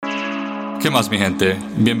¿Qué más, mi gente?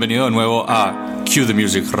 Bienvenido de nuevo a Q The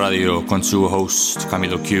Music Radio con su host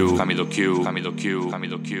Camilo Q.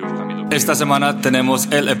 Esta semana tenemos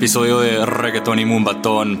el episodio de Reggaetón y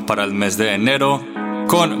Mumbatón para el mes de enero,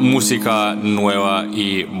 con música nueva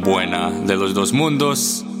y buena de los dos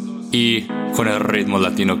mundos y con el ritmo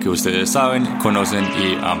latino que ustedes saben, conocen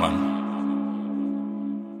y aman.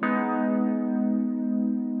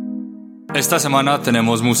 Esta semana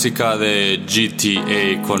tenemos música de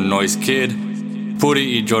GTA con Noise Kid,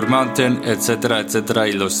 Puri y George Mountain, etcétera, etcétera,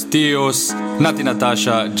 y Los Tíos, Nati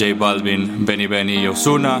Natasha, J Balvin, Benny Benny y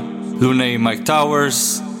Ozuna, Lune y Mike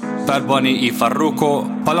Towers, Bad Bunny y Farruko,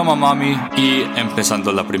 Paloma Mami y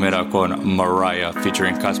empezando la primera con Mariah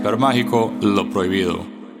featuring Casper Mágico, Lo Prohibido.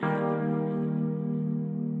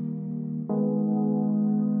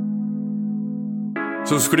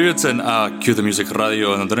 Suscríbanse a Q The Music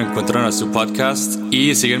Radio donde encuentran a su podcast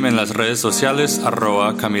y síguenme en las redes sociales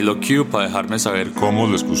 @CamiloQ para dejarme saber cómo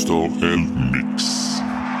les gustó el mix.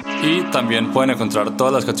 Y también pueden encontrar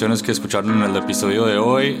todas las canciones que escucharon en el episodio de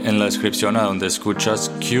hoy en la descripción a donde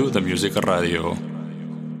escuchas Q The Music Radio.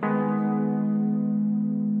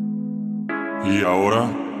 Y ahora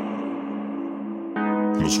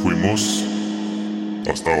nos fuimos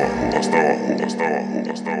hasta abajo, hasta abajo, hasta abajo,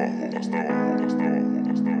 hasta abajo, hasta abajo, hasta abajo.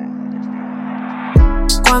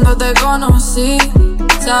 Cuando te conocí,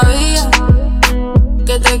 sabía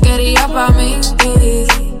que te quería pa' mí.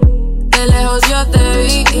 De lejos yo te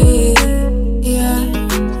vi, yeah.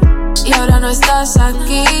 Y ahora no estás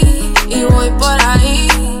aquí y voy por ahí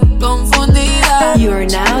confundida. You are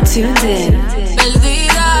now tuned in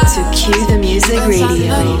perdida to Q The Music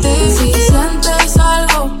Radio. Si sientes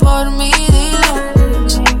algo por mí,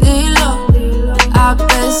 dilo. A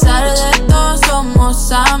pesar de todo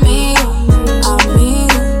somos amigos.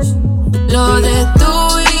 Lo de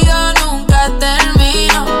tú y yo nunca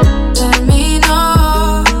termino,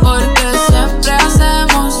 porque siempre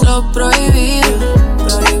hacemos lo prohibido.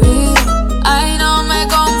 Ay, no me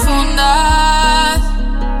confundas.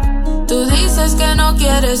 Tú dices que no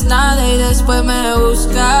quieres nada y después me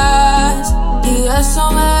buscas, y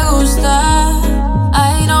eso me gusta.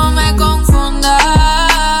 Ay, no me confundas.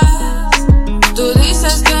 Tú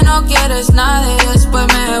dices que no quieres nada y después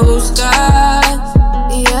me buscas,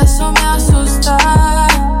 y eso me asusta.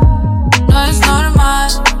 No es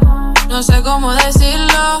normal, no sé cómo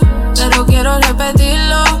decirlo, pero quiero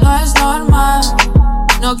repetirlo. No es normal,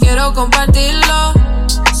 no quiero compartirlo,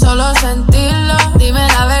 solo sentirlo. Dime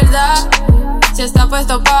la verdad, si está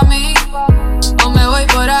puesto pa' mí o me voy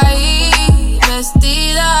por ahí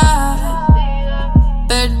vestida,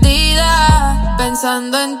 perdida,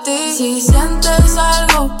 pensando en ti. Si sientes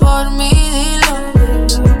algo por mí, dilo.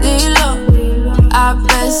 A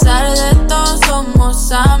pesar de todo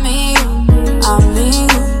somos amigos.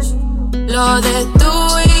 Lo de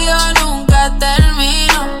tú y yo nunca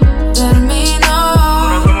termino,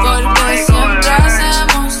 porque siempre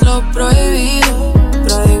hacemos lo prohibido.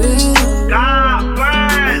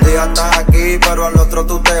 Un día estás aquí, pero al otro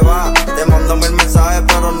tú te vas. Te mando 1000 mensajes,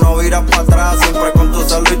 pero no viras para atrás. Siempre con tu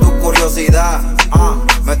celo y tu curiosidad.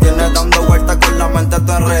 Me tienes dando vueltas con la mente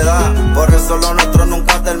toda enredada. Por eso lo nuestro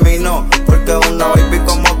nunca terminó, porque una baby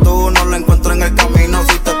como tú no la encuentro en el camino.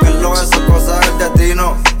 Si te pierdo eso, cosas del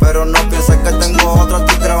destino, pero no pienses que tengo otra,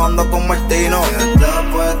 estoy grabando con Martino. Si estás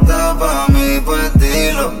puesta pa' mí, pues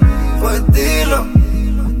dilo.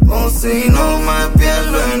 O si no me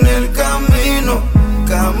pierdo en el camino.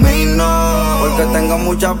 Porque tengo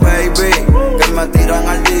muchas baby que me tiran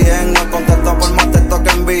al DM. No contesto por más textos que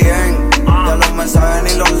envíen. Ya los mensajes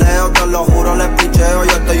ni los leo, te lo juro, les picheo.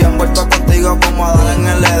 Yo estoy envuelto contigo como Adán en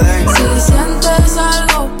el Edén. Si sientes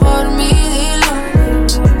algo por mí,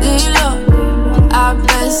 dilo. A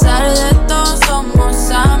pesar de todo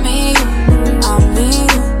somos amigos.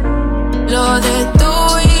 Lo de tú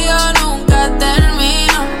y yo nunca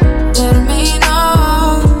termino,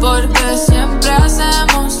 porque siempre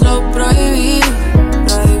hacemos lo prohibido.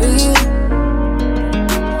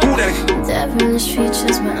 Devil in the streets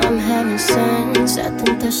is where I'm having sex. La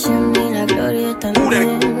tentación y la gloria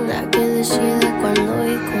también. La que decide cuándo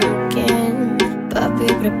y con quién. Papi,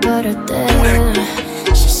 prepárate.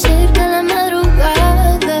 Se acerca la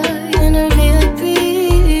madrugada y en el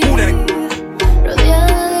VIP,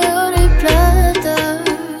 rodeada de oro y plata.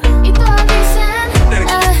 Y todos dicen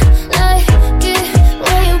I like it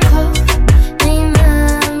when you call me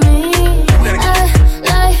mami. I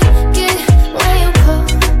like it when you call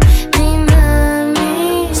me mami.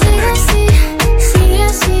 Sigue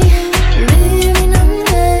así, dime mi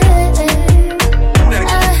nombre.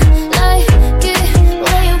 I like it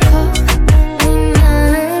when you call me mami.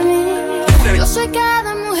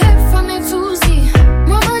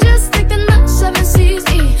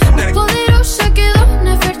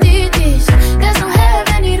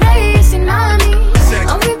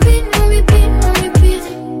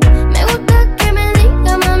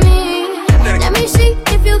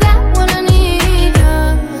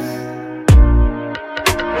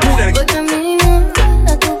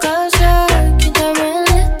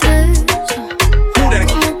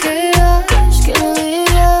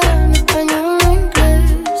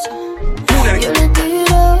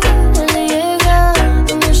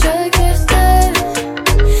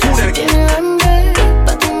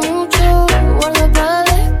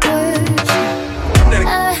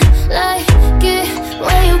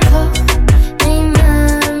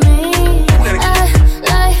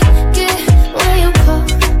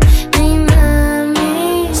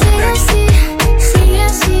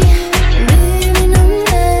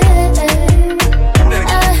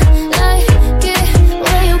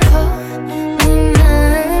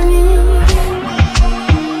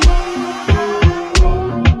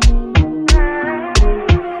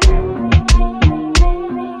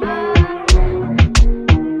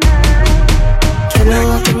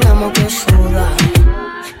 como que suda,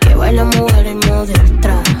 que baila mujer en modo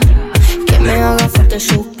extra, que me haga fuerte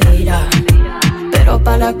suspirar, pero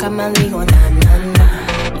para la cama digo na, na, na.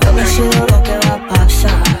 Yo decido lo que va a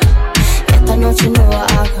pasar, y esta noche no va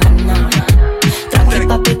a ganar. Tranqui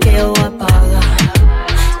papi que yo voy a pagar,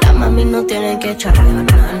 la mami no tiene que echar ganas.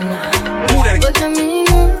 Voy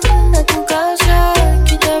camino a tu casa,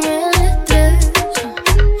 quítame el estrés.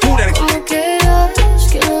 Como quieras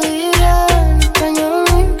que lo diga en español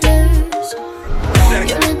o inglés.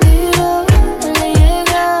 Yo le tiro, él le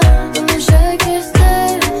llega, donde sea que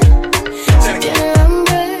esté. Si tiene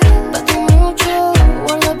hambre, bate mucho,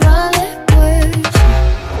 guarda pa' después.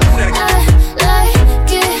 I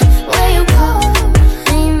like it when you call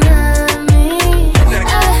me mami.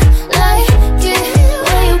 I like it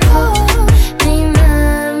when you call me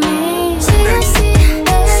mami. Sí, así,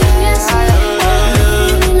 sí, así.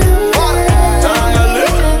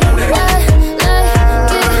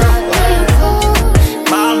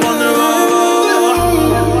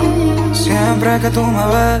 Siempre que tú me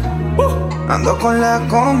ves, ando con la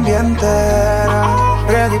combi entera,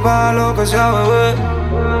 ready pa' lo que sea, bebé.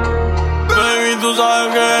 Baby, tú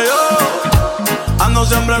sabes que yo ando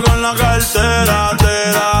siempre con la cartera.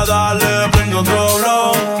 Dale, prende otro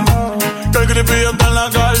blow, que el creepy está en la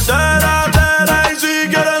cartera. Y si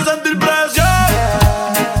quieres sentir presión,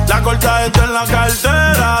 la corta está en la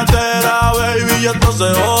cartera. Baby, esto se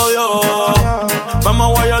odió. Vamos a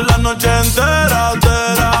guayar la noche entera.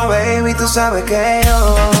 Baby, tú sabes que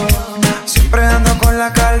yo siempre ando con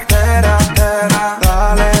la cartera.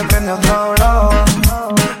 Dale, prende otro blow,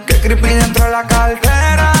 que creepy dentro de la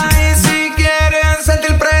cartera. Y si quieren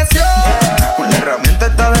sentir presión, una herramienta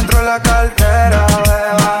está dentro de la cartera.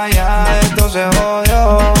 Vaya, esto se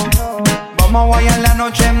jodió. Vamos a guayar la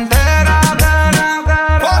noche entera.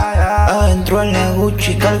 Adentro en la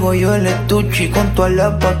Gucci, cargo yo el estuchi, con toda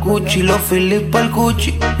la pacuchi, los Phillips pa'l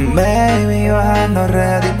Gucci. Baby, bajando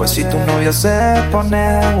ready, pues si tu novio se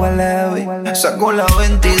pone huele. Saco la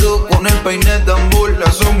 22 con el peine tan burla,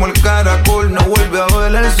 asomo el caracol, no vuelve a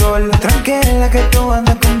ver el sol. Tranquila que tú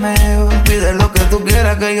andas conmigo, pide lo que tú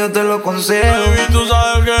quieras que yo te lo concedo. Baby, tú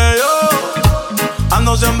sabes que yo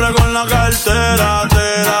ando siempre con la cartera.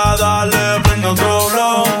 Dale, prende otro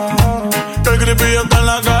blow, que el creepy está en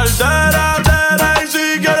la cartera. Y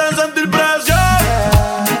si quieres sentir presión,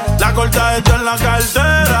 la corta está en la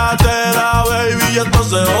cartera. Baby, esto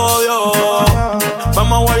se odió.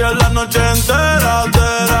 Vamos a guayar la noche entera.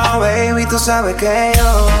 Baby, tú sabes que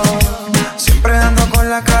yo siempre ando con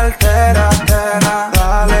la cartera.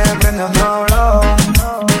 Dale, prende otro blow,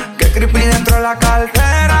 que creepy dentro de la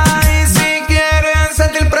cartera. Y si quieren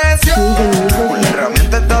sentir presión, una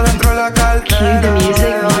herramienta está dentro de la cartera. Cue the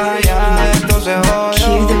music. Ya, esto se jodió.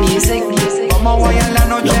 Cue the music. Vamos a guayar la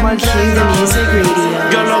noche Cue the entera. music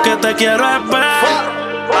radio. Yo lo que te quiero es ver,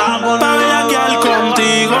 pa' bellaquear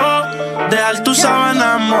contigo, dejar tus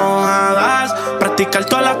sábanas mojadas, practicar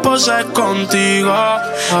todas las poses contigo.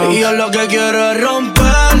 Y yo lo que quiero es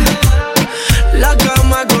romper la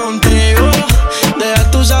cama contigo,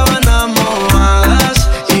 dejar tus sábanas mojadas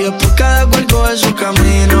y después cada cual coge su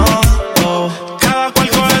camino. Cada cual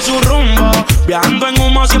coge su rumbo, viajando en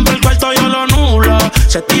humo siempre el cuarto yo lo nulo.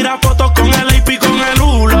 Se tira fotos con el AP y con el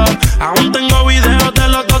hulo. Aún tengo videos de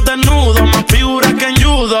los dos desnudos, más figuras que en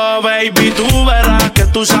judo. Baby, tú verás que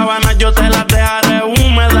tus sábanas yo te las dejaré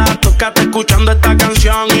húmedas. Tócate escuchando esta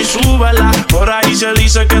canción y súbela. Por ahí se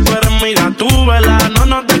dice que tú eres mi gatúbela. No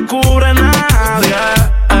nos descubre nadie,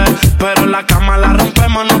 pero en la cama la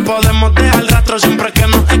rompemos. No podemos dejar rastro siempre que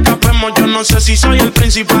nos escapemos. Yo no sé si soy el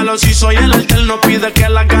principal o si soy el alterno. Pide que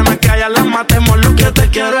las ganas que haya las matemos. Lo que te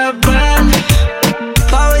quiero es ver,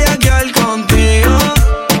 Pa' bellaquear contigo,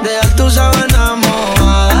 dejar tus sábanas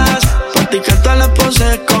mojadas, practicar todas las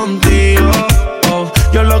poses contigo.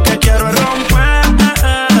 Yo lo que quiero es romper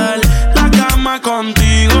la cama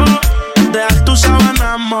contigo, dejar tus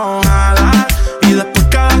sábanas mojadas y después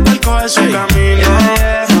cada cual coge su camino.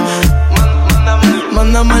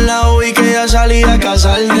 Mándame la UI que ya salí a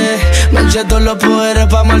casarte. Me eché todos los poderes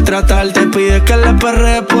pa' maltratarte. Pides que le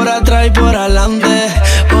perrees por atrás y por adelante.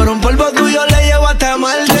 Por un polvo tuyo le llevo hasta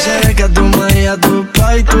Marte. Sé que tú me digas tu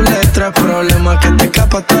pa' y tú le traes problemas. Que te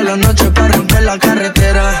escapas toda la noche pa' romper la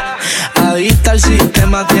carretera. Adicta al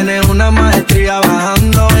sistema, tienes una maestría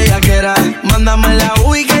bajando bellaquera. Mándame la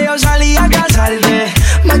UI que yo salí a casarte.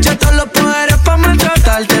 Me eché todos los poderes pa'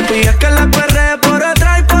 maltratarte. Pides que le perrees por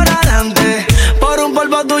atrás y por adelante. Por un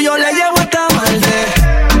polvo tuyo le llevo hasta Marte.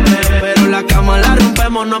 Pero la cama la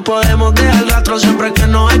rompemos, no podemos dejar rastro siempre que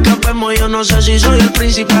nos escapemos. Yo no sé si soy el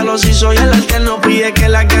principal o si soy el alterno. Pide que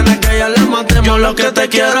las ganas que ya le matemos. Yo lo que te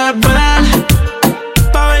quiero es ver,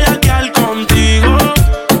 pa' bellaquear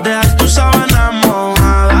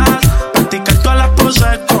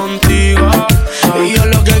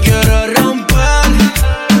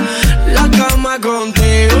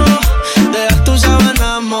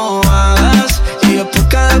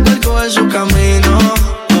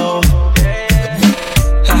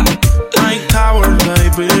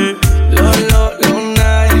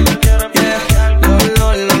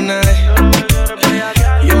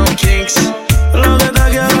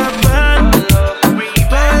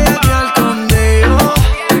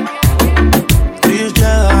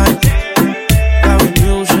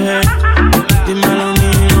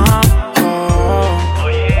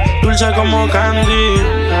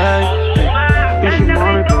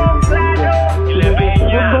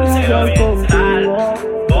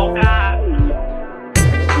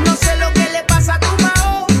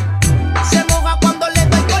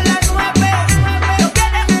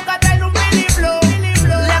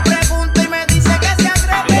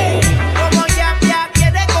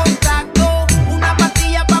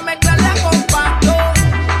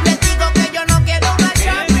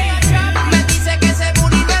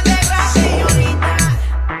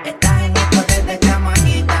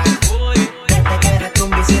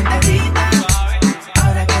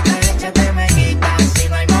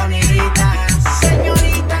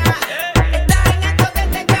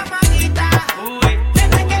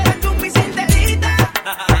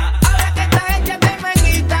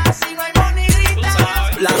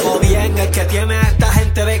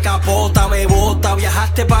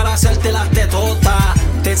bajaste para hacerte las tetotas.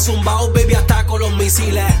 Te zumbao, baby, hasta con los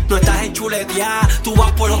misiles. No estás en chuletear, tú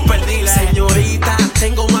vas por los perdiles. Señorita,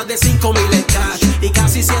 tengo más de 5,000 en cash y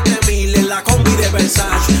casi 7,000 en la combi de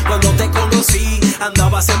Versace. Cuando te conocí,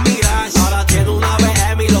 andabas en Mirage. Ahora tiene una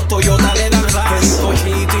BM y los Toyota le dan rash.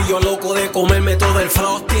 Cochito y yo loco de comerme todo el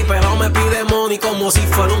frosty, pero me pide money como si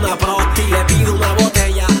fuera una prosti. Le pido una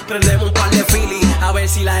botella, prendemos un par de Philly, a ver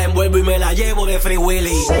si la envuelvo y me la llevo de Free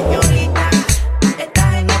Willy. Señorita,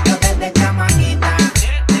 estás en esto desde chamaquita,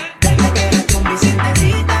 desde que eres un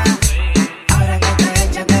vicentecita. Ahora que estás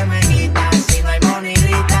hecha te me quitas, si no hay money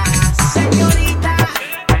grita. Señorita,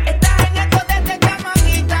 estás en esto desde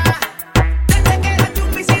chamaquita, desde que eres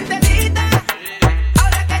un vicentecita.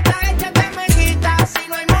 Ahora que estás hecha te me quitas, si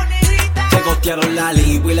no hay money grita. Te costearon la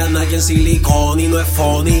lipo y la Nike en silicone y no es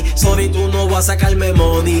funny. Sorry, tú no vas a sacarme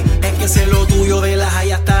money. Es que sé lo tuyo de la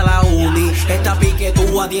high hasta la uni. Esta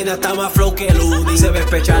piquetúa tiene hasta más flow que el uni. Se ve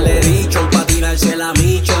especial dicho pa' tirarse la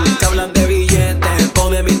michon. Te hablan de billetes,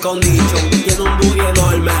 pone mi condition. Tiene un booty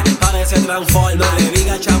enorme, parece transforme. Le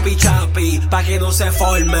diga chapi chapi, pa' que no se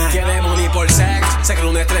forme. Quiere money por sex, se cree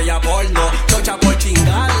una estrella porno. Chocha por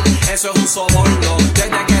chingar, eso es un soborno.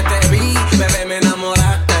 Desde que te vi, bebé, me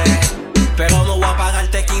enamoraste. Pero no voy a pagar,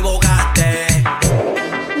 te equivocaste.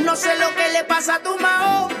 No sé lo que le pasa a tu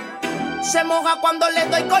mao, se moja cuando le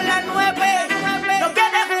doy con la 9. No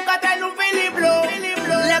quiere jugar, trae un Philip Blue.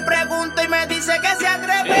 Le pregunto y me dice que se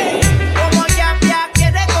atreve. Como ya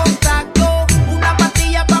quiere contacto, una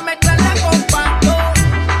pastilla pa' mezclarla con pasto.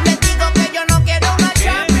 Le digo que yo no quiero una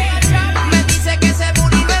chapi, me dice que ese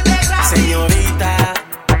booty no es de gratis. Señorita,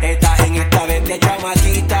 estás en esta vez de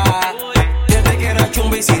chamaquita, desde que era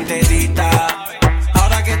chumba y sintetita.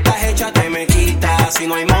 Ahora que estás hecha te me quitas, si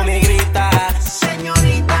no hay mami grita.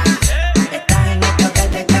 Señorita, estás en esto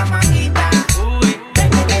desde chamaquita,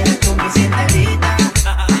 desde que eres tú mi sintetita.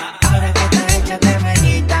 Ahora que estás hecha te me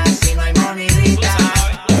quitas, si no hay money grita.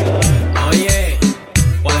 Oye,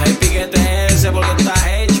 ¿cuál es el piquete ese? Porque estás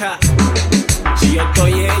hecha, si yo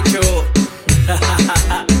estoy hecho.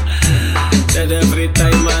 Desde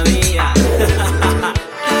freestyle manía.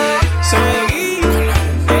 Seguí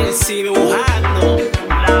el cirujano,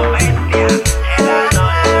 la bestia, el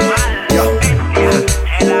anormal,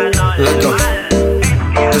 el anormal.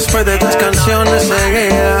 Después de 3 canciones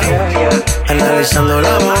seguía analizando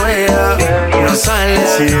la movida. No sale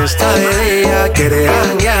si está de día, quiere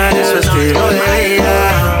janguear, es su estilo de vida.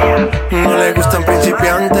 No le gustan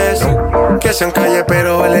principiantes, que sean calle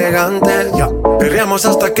pero elegantes. Perreamos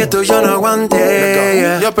hasta que tú y yo no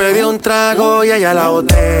aguante. Yo pedí un trago y ella la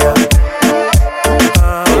botella.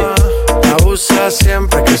 Abusa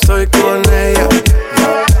siempre que estoy con ella.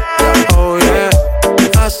 Oh yeah,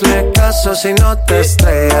 hazle caso si no te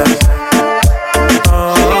estrellas.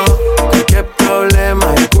 Qué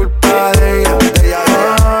problema es culpa de ella.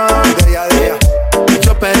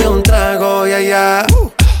 Yo pedí un trago y ella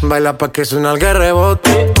baila pa' que suena el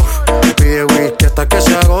rebote. Pide whisky hasta que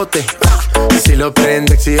se agote. Si lo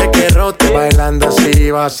prende exige que rote. Bailando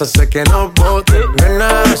así vas a hacer que no bote.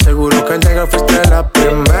 Nena, seguro que al llegar fuiste la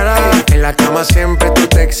primera. En la cama siempre tú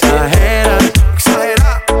te exageras.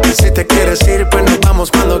 Si te quieres ir pues nos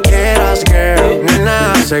vamos cuando quieras, girl.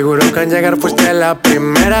 Nena, seguro que al llegar fuiste la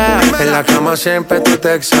primera. En la cama siempre tú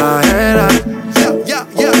te exageras.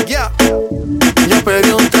 Yo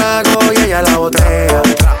pedí un trago y ella la botella.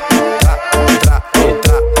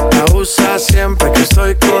 Abusa siempre que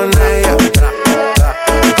estoy con ella.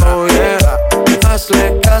 Oh yeah,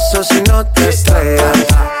 hazle caso si no te estrellas.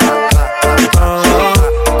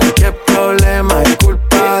 Qué problema es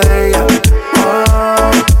culpa de ella.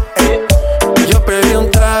 Yo pedí un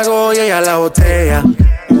trago y ella la botella.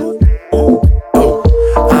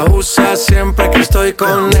 Abusa siempre que estoy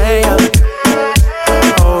con ella.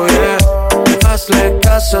 Oh yeah, hazle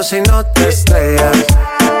caso si no te estrellas.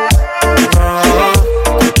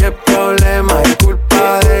 Qué problema es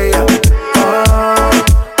culpa de ella.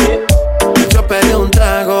 Yo pedí un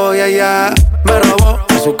trago y ella me robó.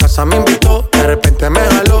 A su casa me invitó, de repente me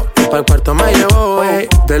jaló. Para el cuarto me llevó, ey.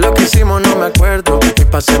 De lo que hicimos no me acuerdo. Y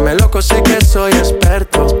pa' hacerme loco sé que soy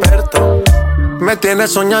experto. Me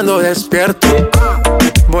tienes soñando despierto,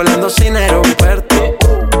 volando sin aeropuerto.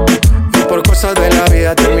 Y por cosas de la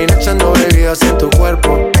vida terminé echando bebidas en tu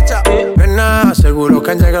cuerpo. Nena, seguro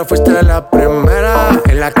que al llegar fuiste la primera.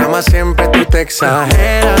 En la cama siempre tú te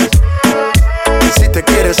exageras. Si te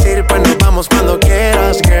quieres ir, pues nos vamos cuando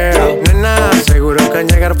quieras, girl. Nena, seguro que al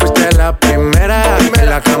llegar fuiste la primera. En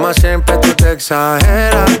la cama siempre tú te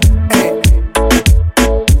exageras. Ey.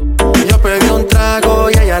 Yo pedí un trago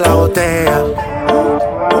y ella la botella.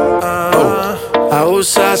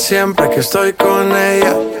 usa siempre que estoy con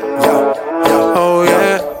ella. Oh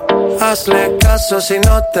yeah, hazle caso si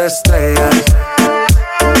no te estrellas.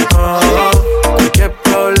 Cualquier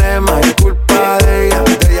problema es culpa de ella.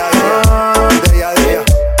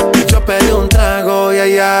 Yo pedí un trago y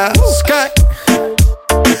ella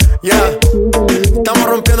Estamos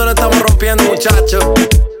rompiendo, no estamos rompiendo, muchachos.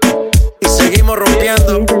 Y seguimos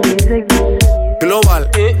rompiendo. Global.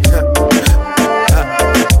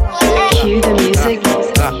 Cue the music.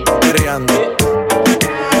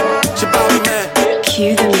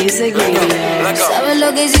 Cue the music radio. Sabes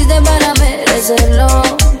lo que hiciste para merecerlo.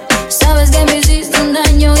 Sabes que me hiciste un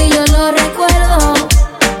daño y yo lo recuerdo.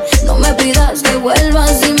 No me pidas que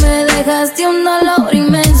vuelvas y me dejaste un dolor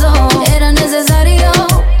inmenso. Era necesario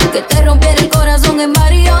que te rompiera el corazón en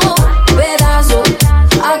varios pedazos.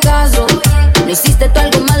 ¿Acaso no hiciste tú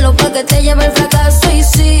algo malo para que te lleve el fracaso? Y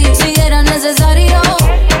sí, era necesario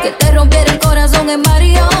que te rompiera el corazón en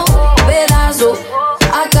varios pedazos.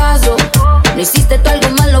 ¿Acaso no hiciste tú algo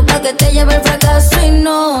malo para que te lleve el fracaso? Y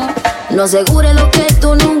no asegures lo que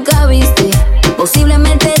tú nunca viste.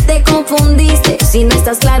 Posiblemente te confundiste. Si no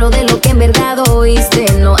estás claro de lo que en verdad oíste,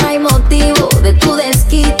 no hay motivo de tu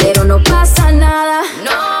desquite, pero no pasa nada.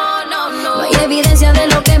 No hay evidencia de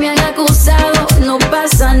lo que me han acusado. No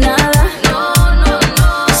pasa nada.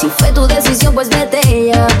 Si fue tu decisión, pues vete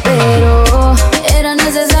ya. Pero era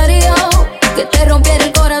necesario que te rompiera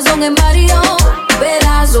el corazón en varios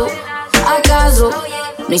pedazos. ¿Acaso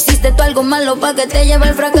no hiciste tú algo malo para que te lleve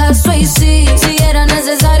el fracaso? Y sí, era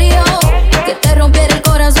necesario que te rompiera el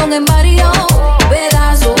corazón en varios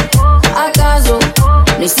pedazos. ¿Acaso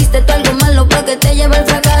no hiciste tú algo malo para que te lleve el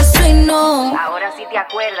fracaso? Y no, ahora sí te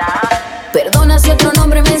acuerdas. Perdona si otro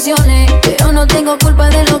nombre mencioné, pero no tengo culpa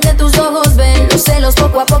de lo que tus ojos ven. Los celos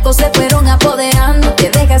poco a poco se fueron apoderando. Te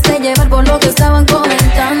dejaste llevar por lo que estaban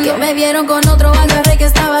comentando. Que me vieron con otro, agarré que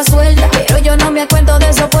estaba suelta, pero yo no me acuerdo de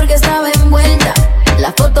eso porque estaba envuelta.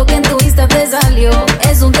 La foto que en tu Insta te salió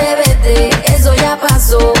es un TBT, eso ya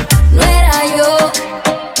pasó, no era yo.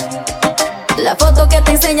 La foto que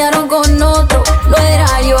te enseñaron con otro, no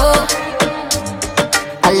era yo.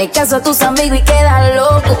 Hazle caso a tus amigos y queda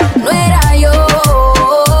loco, no era yo.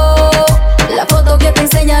 La foto que te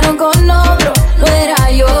enseñaron con otro, no era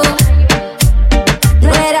yo.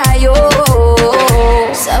 No era yo.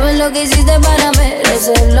 Sabes lo que hiciste para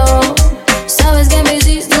merecerlo. Sabes que me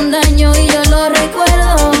hiciste un daño y yo lo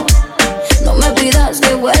recuerdo. No me pidas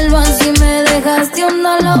que vuelvas y me dejaste un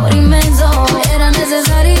dolor inmenso. Era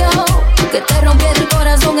necesario que te rompiera el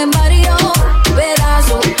corazón en varios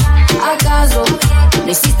pedazos. ¿Acaso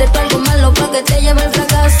no hiciste tú algo malo para que te lleve el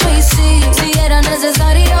fracaso? Y sí, era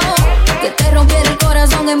necesario que te rompiera el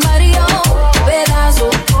corazón en varios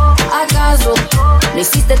pedazos. ¿Acaso no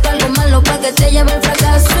hiciste tú algo malo para que te lleve el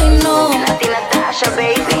fracaso? Y no, Nati Natasha,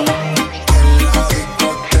 baby.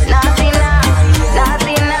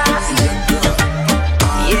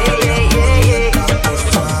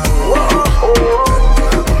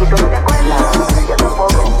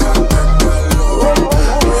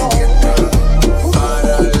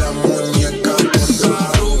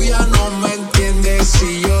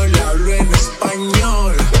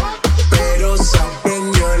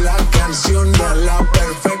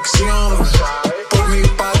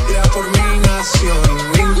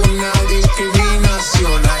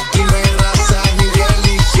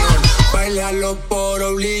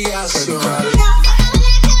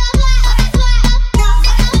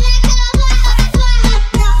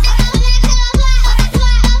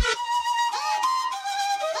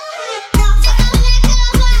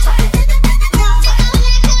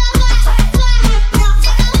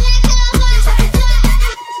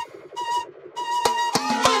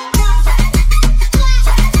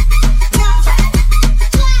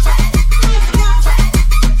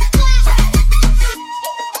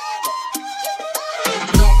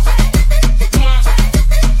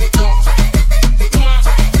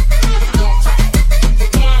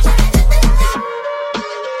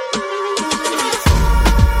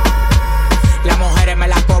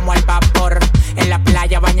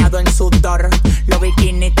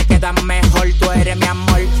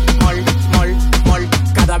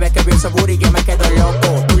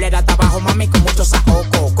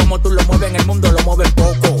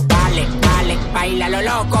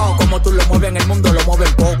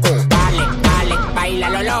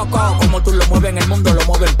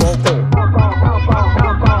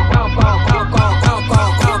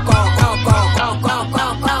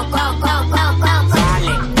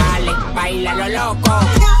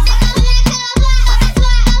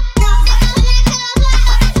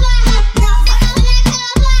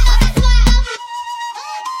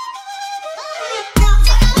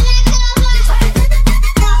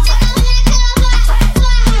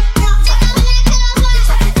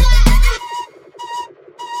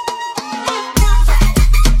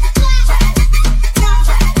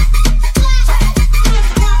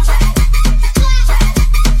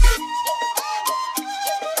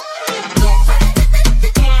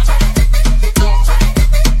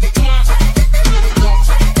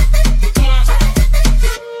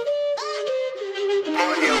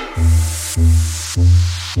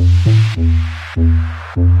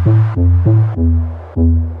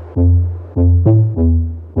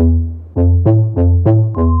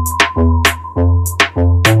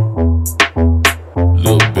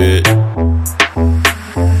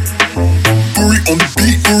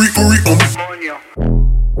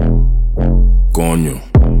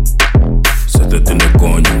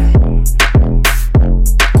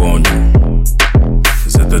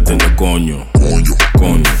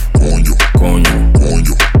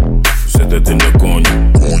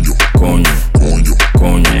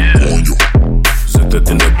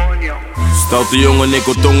 te jongen, ik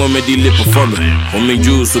wil tongen met die lippen van me. Homie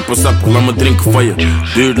juice, super sap, laat me drinken van je.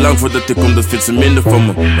 Duurt lang voordat ik kom, dat vindt ze minder van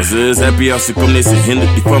me. Maar ze is happy als ze komt, nee ze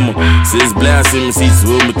hindert niet van me. Ze is blij als ze me ziet, ze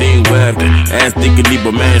wil meteen werken. Hij is dikke niet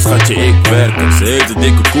bij mij, schatje, ik werken. Ze heeft een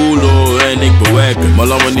dikke koelo en ik bewerken. Maar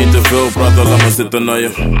laat me niet te veel praten, laat me zitten naar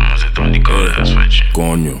je. Laat me zitten aan die koude, switch.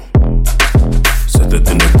 Coño, zet het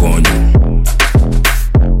in de coño.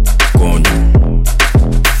 Coño,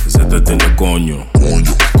 zet het in de coño.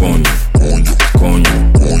 Coño, coño, coño,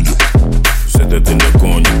 coño. Zet het in de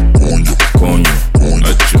coño. Coño, coño,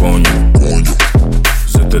 coño.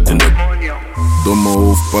 Zet het in de coño. Domme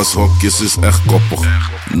hoofdpashokjes is echt koppig.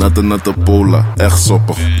 Natte pola, echt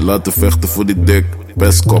soppig. Laten vechten voor die dik,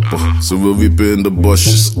 best koppig. Ze wil wiepen in de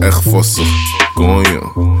bosjes, echt vossig.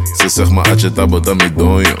 Conjo, ze zegt maar atje tabata mi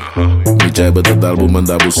donjo. Niet jij bent het album en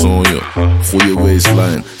dabu sonjo. Goeie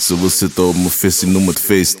waistline, ze wil zitten op mijn visie, noem het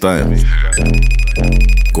FaceTime.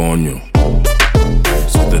 Conjo,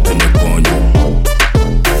 zet het in de conjo.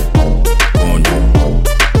 Conjo,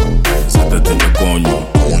 zet het in de conjo.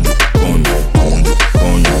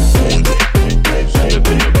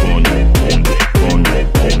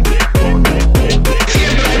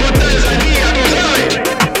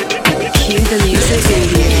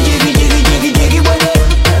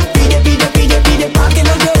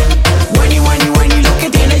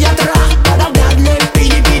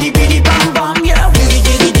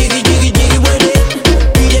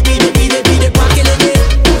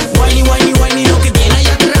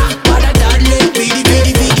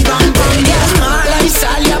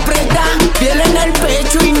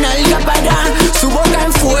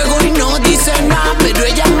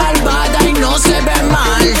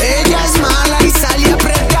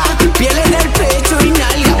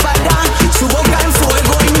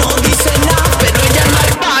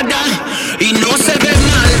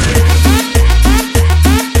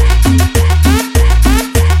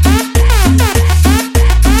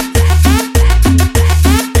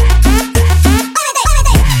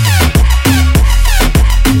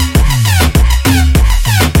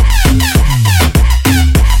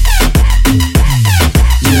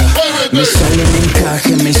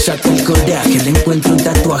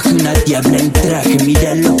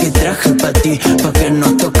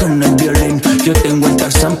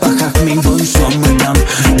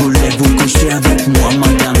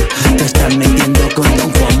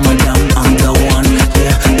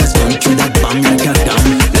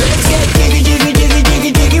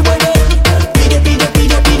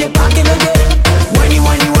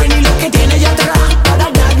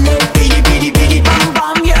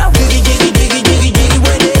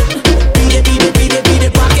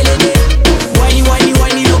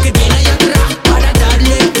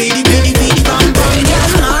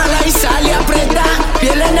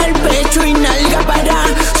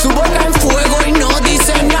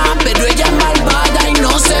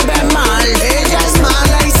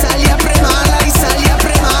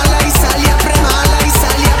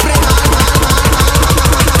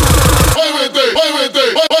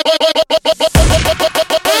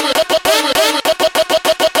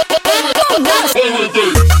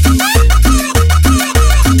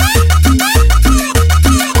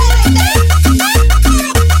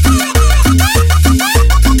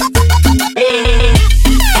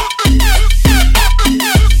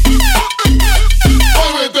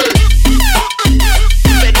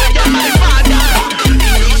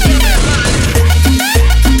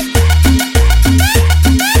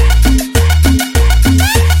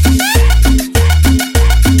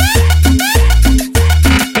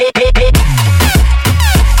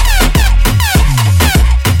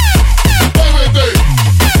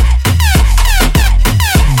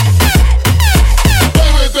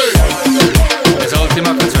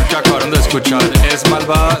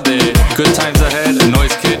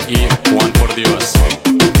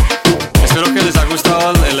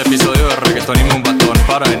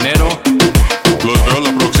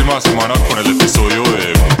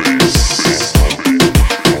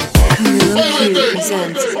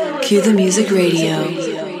 Cue the Music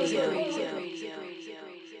Radio.